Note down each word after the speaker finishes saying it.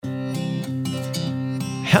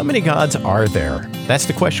How many gods are there? That's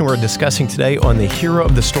the question we're discussing today on the Hero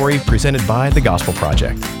of the Story presented by the Gospel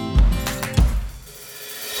Project.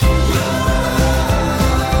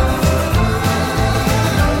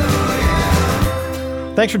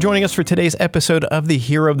 Thanks for joining us for today's episode of the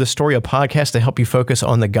Hero of the Story, a podcast to help you focus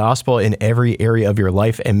on the gospel in every area of your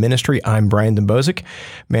life and ministry. I'm Brian Dembowczyk,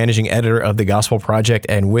 managing editor of the Gospel Project,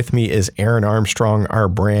 and with me is Aaron Armstrong, our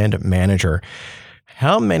brand manager.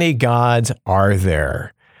 How many gods are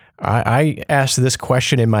there? I ask this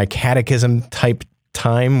question in my catechism type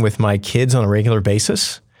time with my kids on a regular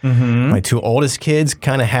basis. Mm-hmm. My two oldest kids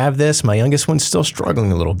kind of have this. My youngest one's still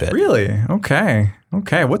struggling a little bit. Really? Okay.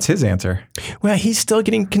 What's his answer? Well, he's still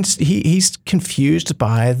getting he's confused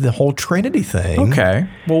by the whole Trinity thing. Okay.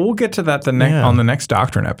 Well, we'll get to that on the next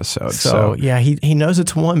doctrine episode. So yeah, he knows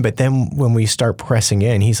it's one, but then when we start pressing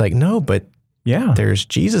in, he's like, no, but there's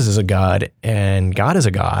Jesus is a God and God is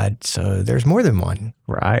a God, so there's more than one.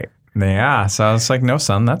 Right. Yeah, so it's like, no,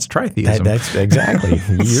 son, that's tritheism. That's exactly.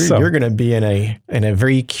 You're going to be in a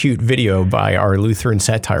very cute video by our Lutheran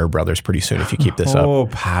satire brothers pretty soon if you keep this up. Oh,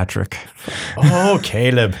 Patrick. Oh,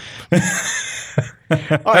 Caleb.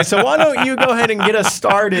 All right, so why don't you go ahead and get us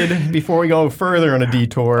started before we go further on a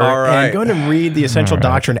detour. All right. And go ahead and read the essential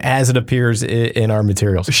doctrine as it appears in our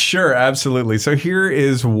materials. Sure, absolutely. So here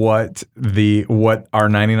is what our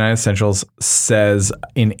 99 Essentials says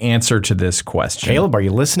in answer to this question. Caleb, are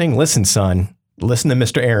you listening? Listen, son. Listen to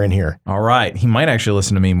Mr. Aaron here. All right. He might actually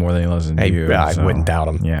listen to me more than he listens to you. I wouldn't doubt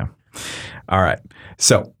him. Yeah. All right.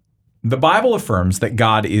 So the Bible affirms that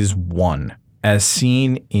God is one, as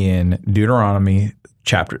seen in Deuteronomy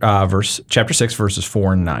chapter 6, verses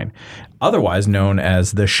 4 and 9, otherwise known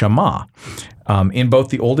as the Shema. In both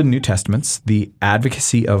the Old and New Testaments, the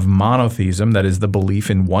advocacy of monotheism, that is the belief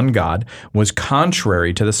in one God, was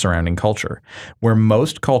contrary to the surrounding culture, where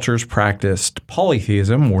most cultures practiced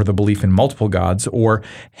polytheism, or the belief in multiple gods, or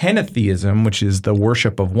henotheism, which is the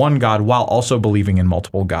worship of one God while also believing in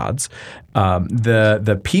multiple gods.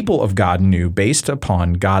 The people of God knew, based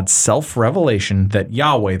upon God's self-revelation, that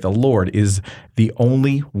Yahweh, the Lord, is the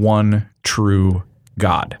only one true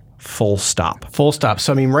God. Full stop. Full stop.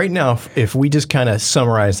 So, I mean, right now, if we just kind of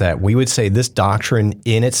summarize that, we would say this doctrine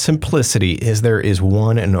in its simplicity is there is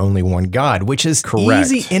one and only one God, which is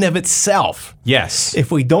correct. Easy in of itself. Yes.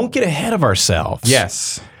 If we don't get ahead of ourselves.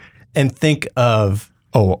 Yes. And think of,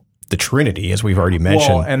 the Trinity, as we've already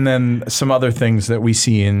mentioned. Well, and then some other things that we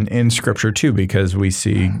see in Scripture too, because we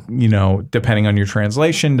see, depending on your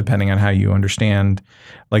translation, depending on how you understand,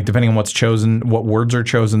 like depending on what's chosen, what words are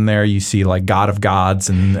chosen there, you see like God of gods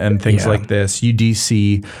and things like this. You do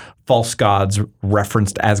see false gods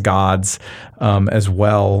referenced as gods as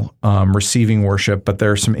well, receiving worship. But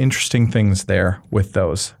there are some interesting things there with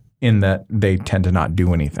those, in that they tend to not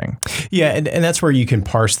do anything. Yeah, and that's where you can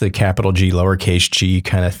parse the capital G, lowercase g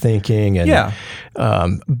kind of thinking. And,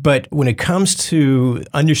 but when it comes to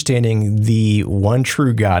understanding the one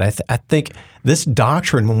true God, I think this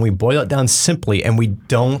doctrine, when we boil it down simply and we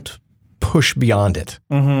don't push beyond it,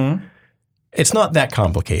 it's not that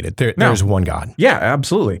complicated. There's one God. Yeah,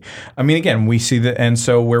 absolutely. I mean, again, we see that, and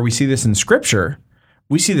so where we see this in Scripture,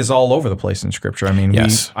 we see this all over the place in Scripture. I mean,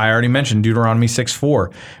 I already mentioned Deuteronomy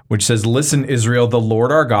 6:4, which says, "Listen, Israel, the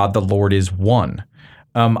Lord our God, the Lord is one."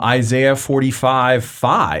 Isaiah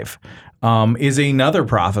 45:5 is another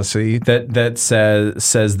prophecy that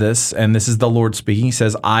says this, and this is the Lord speaking. He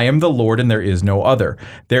says, "I am the Lord, and there is no other.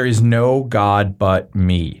 There is no God but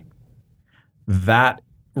me." That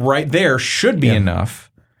right there should be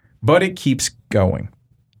enough, but it keeps going.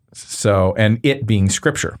 So, and it being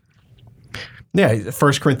Scripture. Yeah,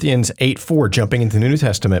 1 Corinthians 8:4, jumping into the New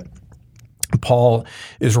Testament, Paul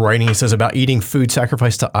is writing, he says, about eating food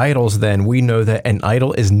sacrificed to idols, then we know that an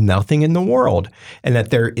idol is nothing in the world, and that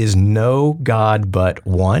there is no God but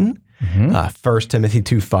one. 1 Timothy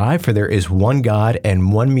 2:5, for there is one God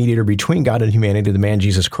and one mediator between God and humanity, the man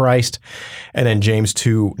Jesus Christ. And then James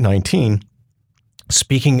 2:19,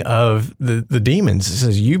 speaking of the demons, it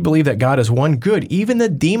says, you believe that God is one. Good. Even the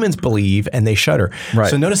demons believe and they shudder. Right.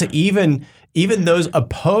 So notice that even those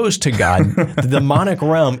opposed to God, the demonic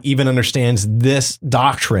realm even understands this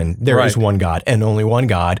doctrine. There is one God and only one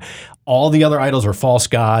God. All the other idols are false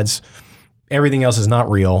gods. Everything else is not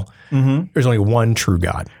real. There's only one true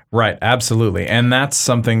God. Right. Absolutely. And that's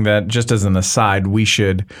something that, just as an aside, we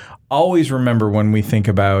should always remember when we think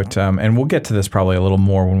about, and we'll get to this probably a little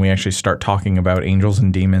more when we actually start talking about angels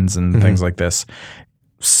and demons and things like this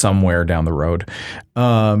somewhere down the road.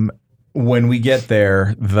 When we get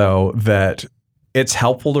there, though, that it's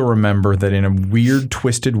helpful to remember that in a weird,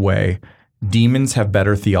 twisted way, demons have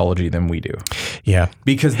better theology than we do. Yeah.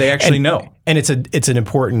 Because they actually know. And it's an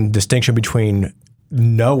important distinction between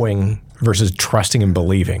knowing versus trusting and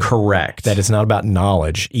believing. Correct. That it's not about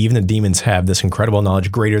knowledge. Even the demons have this incredible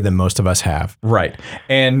knowledge greater than most of us have. Right.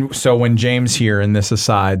 And so when James here in this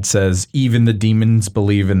aside says, even the demons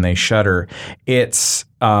believe and they shudder,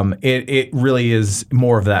 it really is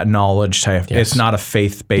more of that knowledge type. Yes. It's not a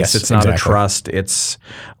faith base. Yes, it's not exactly. a trust. It's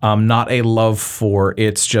not a love for.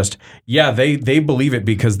 It's just, they believe it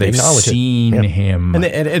because they've seen him. And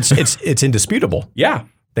it's indisputable. Yeah.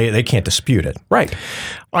 They can't dispute it. Right.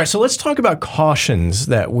 All right, so let's talk about cautions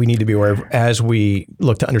that we need to be aware of as we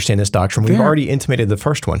look to understand this doctrine. We've already intimated the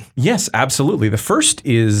first one. Yes, absolutely. The first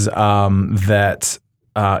is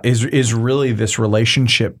is really this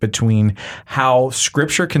relationship between how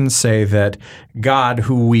Scripture can say that God,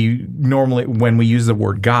 who we normally, when we use the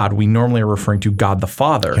word God, we normally are referring to God the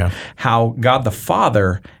Father. Yeah. How God the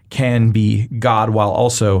Father can be God while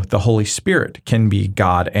also the Holy Spirit can be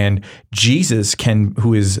God, and Jesus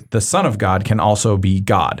who is the Son of God, can also be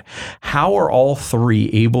God. How are all three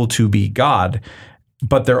able to be God,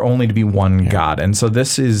 but they're only to be one God? And so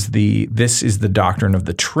this is the doctrine of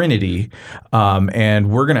the Trinity, and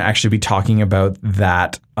we're going to actually be talking about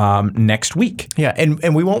that next week. Yeah,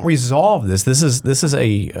 and we won't resolve this. This is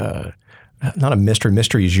a not a mystery.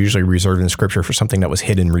 Mystery is usually reserved in Scripture for something that was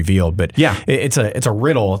hidden and revealed, but it's a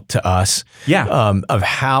riddle to us of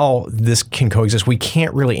how this can coexist. We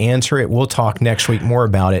can't really answer it. We'll talk next week more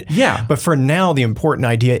about it. Yeah. But for now, the important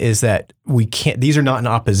idea is that we can't. These are not in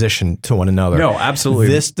opposition to one another. No, absolutely.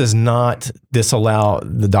 This does not disallow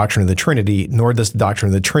the doctrine of the Trinity, nor does the doctrine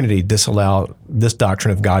of the Trinity disallow this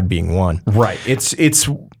doctrine of God being one. Right.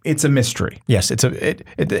 It's a mystery. Yes,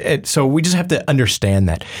 so we just have to understand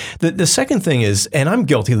that. The second thing is, and I'm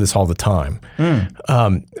guilty of this all the time,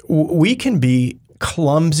 we can be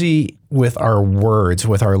clumsy with our words,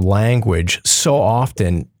 with our language so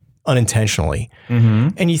often unintentionally. Mm-hmm.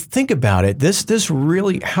 And you think about it, this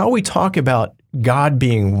really, how we talk about God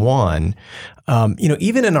being one,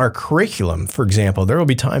 even in our curriculum, for example, there will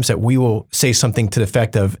be times that we will say something to the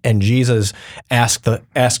effect of, and Jesus asked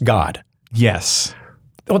God. Yes.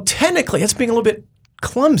 Well, technically, it's being a little bit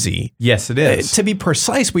clumsy. Yes, it is. To be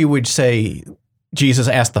precise, we would say Jesus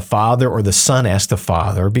asked the Father or the Son asked the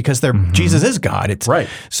Father because Jesus is God. It's right.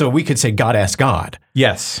 So we could say God asked God.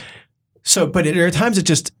 Yes. So, but there are times it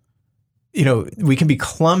just, we can be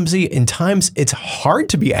clumsy. And times it's hard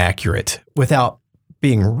to be accurate without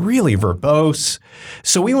being really verbose.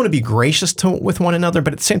 So we want to be gracious with one another,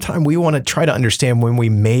 but at the same time, we want to try to understand when we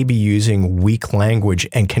may be using weak language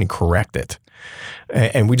and can correct it.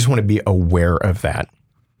 And we just want to be aware of that.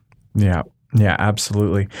 Yeah. Yeah,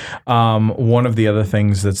 absolutely. One of the other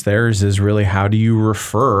things that's there is really how do you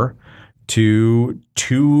refer to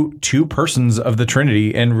two persons of the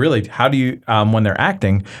Trinity, and really how do you when they're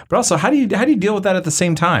acting, but also how do you deal with that at the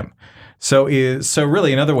same time? So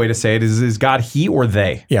really another way to say it is God he or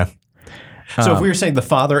they? Yeah. So if we were saying the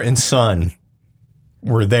Father and Son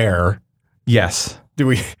were there, yes.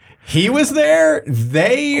 He was there.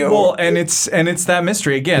 They and it's that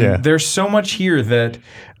mystery again. Yeah. There's so much here that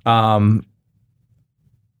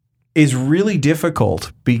is really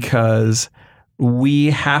difficult because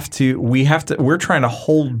we're trying to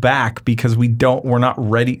hold back because we're not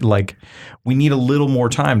ready. Like we need a little more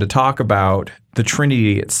time to talk about the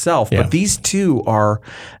Trinity itself. Yeah. But these two are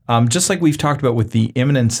just like we've talked about with the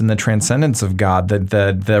immanence and the transcendence of God, the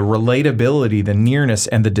relatability, the nearness,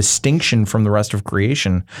 and the distinction from the rest of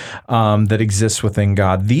creation that exists within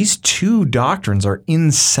God. These two doctrines are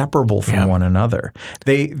inseparable from one another.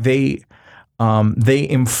 They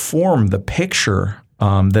inform the picture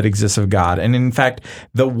that exists of God. And in fact,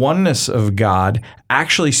 the oneness of God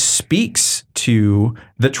actually speaks to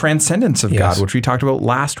the transcendence of God, which we talked about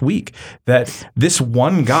last week, that this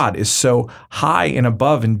one God is so high and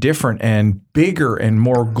above and different and bigger and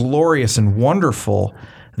more glorious and wonderful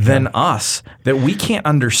than us that we can't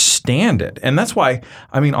understand it. And that's why,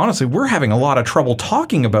 honestly, we're having a lot of trouble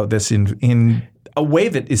talking about this in a way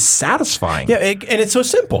that is satisfying. Yeah, and it's so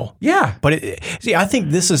simple. Yeah. But I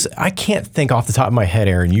think I can't think off the top of my head,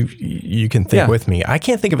 Aaron, you can think with me. I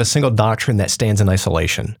can't think of a single doctrine that stands in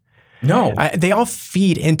isolation. No. They all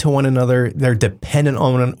feed into one another. They're dependent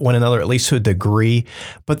on one another, at least to a degree.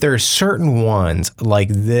 But there are certain ones like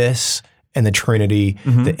this and the Trinity,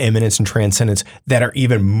 the immanence and transcendence, that are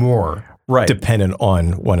even more dependent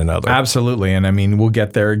on one another. Absolutely. And we'll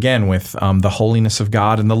get there again with the holiness of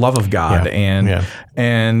God and the love of God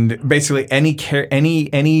and basically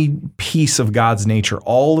any piece of God's nature.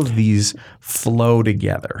 All of these flow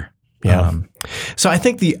together. Yeah. So I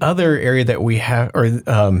think the other area that we have, or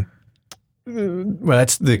Well,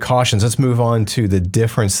 that's the cautions. Let's move on to the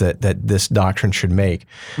difference that this doctrine should make.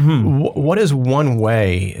 What is one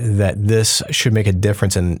way that this should make a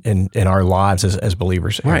difference in our lives as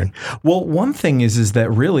believers, Aaron? Right. Well, one thing is that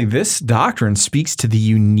really this doctrine speaks to the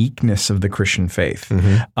uniqueness of the Christian faith,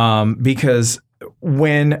 because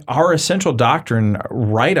when our essential doctrine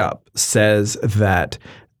write-up says that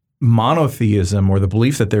monotheism, or the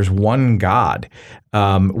belief that there's one God,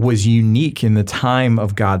 was unique in the time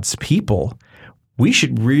of God's people, we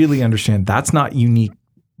should really understand that's not unique.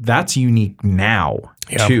 That's unique now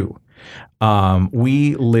too.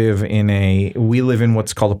 We live in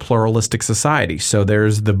what's called a pluralistic society. So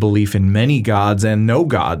there's the belief in many gods and no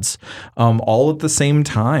gods, all at the same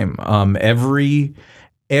time.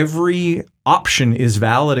 Every option is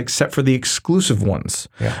valid except for the exclusive ones.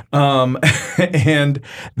 Yeah. And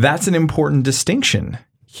that's an important distinction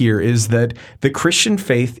here, is that the Christian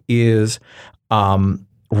faith is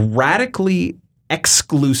radically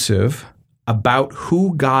exclusive about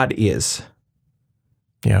who God is.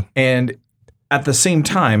 Yeah. And at the same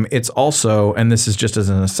time, it's also, and this is just as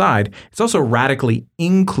an aside, it's also radically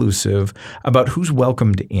inclusive about who's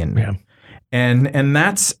welcomed in. Yeah. And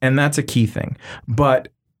that's a key thing. But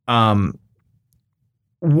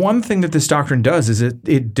one thing that this doctrine does is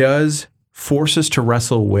it does force us to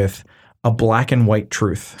wrestle with a black and white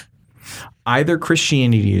truth. Either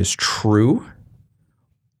Christianity is true,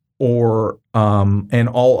 or and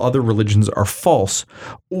all other religions are false,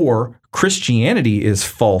 or Christianity is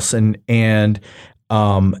false and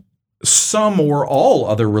some or all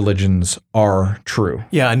other religions are true.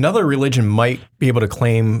 Yeah, another religion might be able to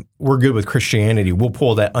claim we're good with Christianity. We'll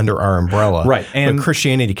pull that under our umbrella. Right. But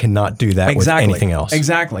Christianity cannot do that with anything else.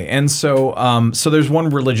 Exactly. And so so there's one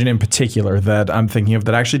religion in particular that I'm thinking of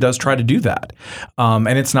that actually does try to do that.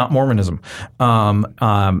 And it's not Mormonism.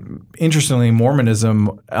 Interestingly,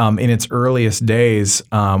 Mormonism in its earliest days,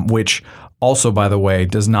 which also, by the way,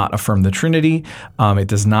 does not affirm the Trinity. It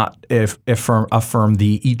does not affirm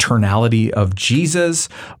the eternality of Jesus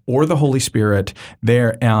or the Holy Spirit.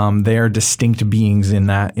 They're distinct beings in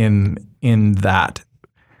that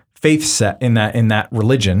faith set, in that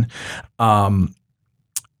religion. But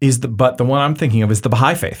the one I'm thinking of is the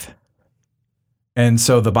Baha'i faith. And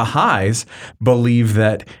so the Baha'is believe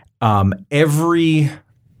that every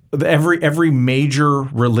major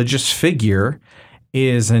religious figure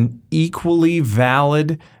is an equally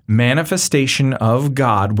valid manifestation of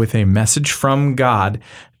God with a message from God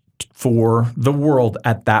for the world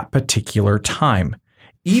at that particular time,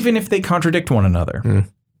 even if they contradict one another.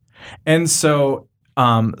 And so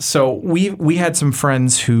we had some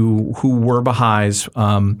friends who were Baha'is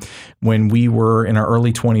when we were in our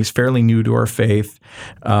early 20s, fairly new to our faith.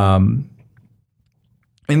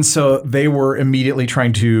 And so they were immediately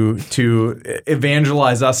trying to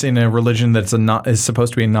evangelize us in a religion that's is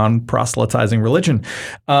supposed to be a non-proselytizing religion.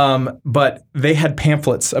 But they had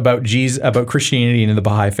pamphlets about Christianity and the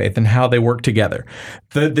Baha'i faith and how they work together.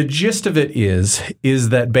 The gist of it is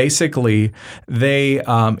that basically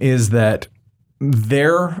that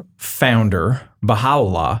their founder,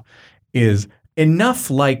 Baha'u'llah, is enough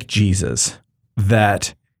like Jesus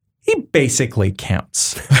that he basically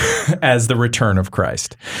counts as the return of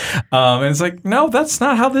Christ. And it's like, no, that's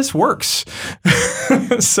not how this works.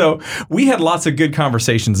 So we had lots of good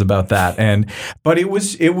conversations about that. But it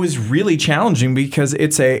was really challenging because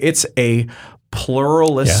it's a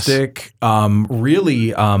pluralistic,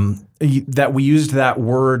 really that we used that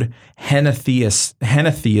word henotheism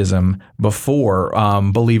before,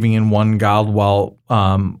 believing in one God while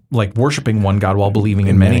like worshiping one God while believing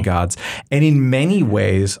in many gods. And in many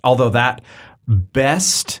ways, although that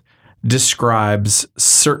best describes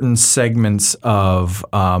certain segments of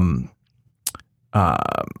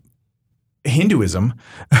Hinduism,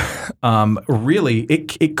 really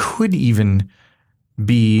it could even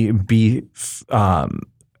be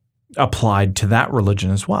applied to that religion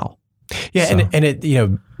as well. Yeah, so. and it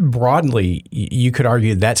broadly you could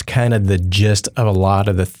argue that's kind of the gist of a lot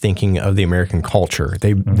of the thinking of the American culture.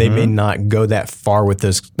 They may not go that far with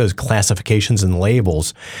those classifications and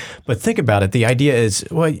labels, but think about it. The idea is,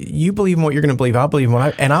 well, you believe in what you're going to believe. I'll believe in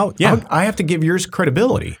what I have to give yours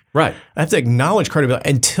credibility. Right. I have to acknowledge credibility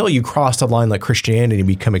until you cross the line like Christianity and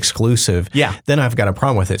become exclusive. Yeah. Then I've got a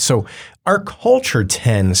problem with it. So our culture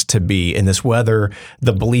tends to be in this, whether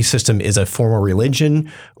the belief system is a formal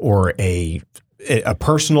religion or a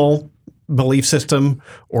personal belief system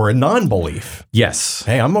or a non-belief. Yes.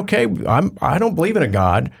 Hey, I'm okay. I don't believe in a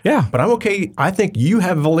God. Yeah. But I'm okay. I think you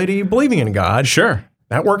have validity believing in a God. Sure.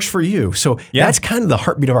 That works for you. So that's kind of the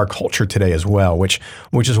heartbeat of our culture today as well, which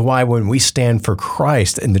is why when we stand for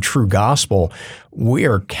Christ and the true gospel, we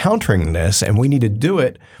are countering this, and we need to do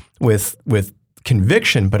it with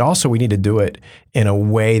conviction, but also we need to do it in a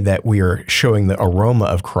way that we are showing the aroma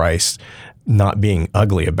of Christ, not being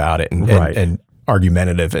ugly about it and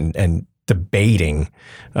argumentative and debating.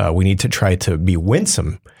 We need to try to be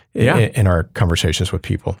winsome in our conversations with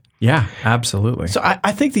people. Yeah, absolutely. So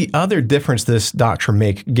I think the other difference this doctrine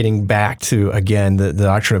makes, getting back to, again, the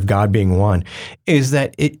doctrine of God being one, is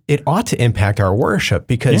that it ought to impact our worship,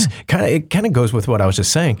 because it kind of goes with what I was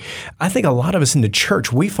just saying. I think a lot of us in the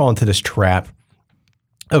church, we fall into this trap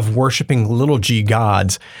of worshiping little g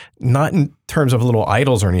gods, not in terms of little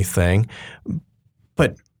idols or anything,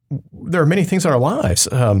 but there are many things in our lives.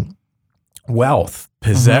 Wealth,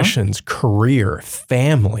 possessions, career,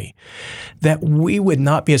 family, that we would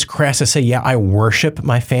not be as crass as say, yeah, I worship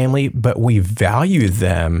my family, but we value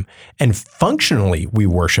them and functionally we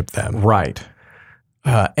worship them. Right.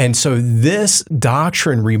 And so this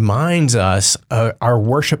doctrine reminds us our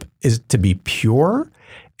worship is to be pure,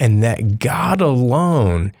 and that God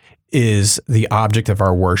alone is the object of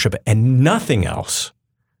our worship, and nothing else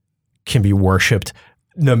can be worshiped,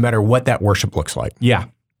 no matter what that worship looks like. Yeah.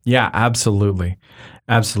 Yeah, absolutely.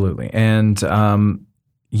 Absolutely. And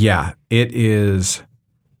it is,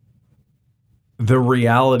 the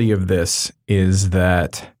reality of this is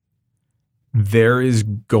that you're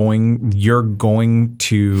going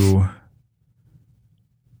to,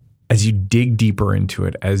 as you dig deeper into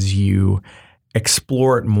it, as you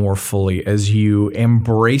explore it more fully, as you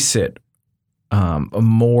embrace it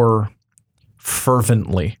more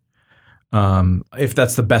fervently, if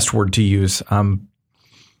that's the best word to use. I'm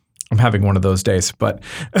having one of those days, but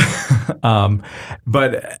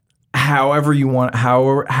however we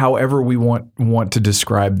want to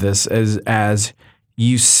describe this, as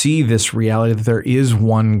you see this reality that there is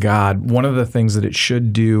one God, one of the things that it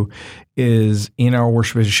should do is, in our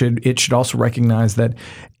worship, it should also recognize that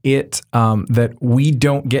that we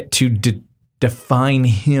don't get to define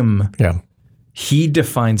Him. Yeah. He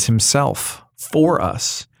defines Himself for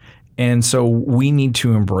us. And so we need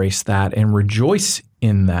to embrace that and rejoice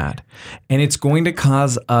in that. And it's going to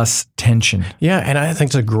cause us tension. Yeah, and I think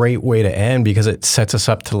it's a great way to end, because it sets us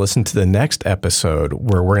up to listen to the next episode,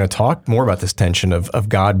 where we're going to talk more about this tension of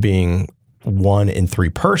God being one in three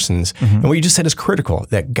persons. And what you just said is critical,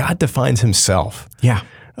 that God defines Himself. Yeah.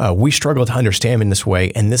 We struggle to understand Him in this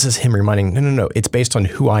way, and this is Him reminding, no, it's based on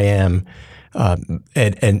who I am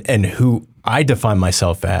and who I define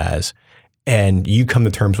myself as, and you come to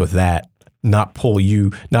terms with that, not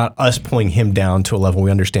us pulling Him down to a level we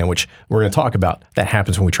understand, which we're going to talk about. That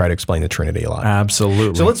happens when we try to explain the Trinity a lot.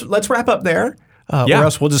 Absolutely. So let's wrap up there. Or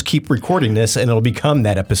else we'll just keep recording this, and it'll become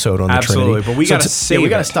that episode on the Trinity. Absolutely, but we got to save it. We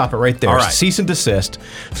got to stop it right there. All right. Cease and desist.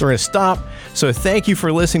 So we're going to stop. So thank you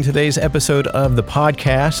for listening to today's episode of the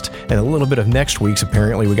podcast, and a little bit of next week's.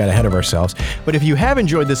 Apparently, we got ahead of ourselves. But if you have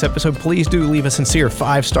enjoyed this episode, please do leave a sincere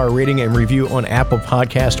 5-star rating and review on Apple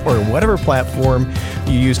Podcast or whatever platform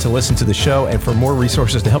you use to listen to the show. And for more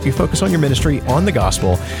resources to help you focus on your ministry on the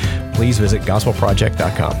gospel, please visit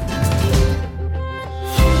gospelproject.com.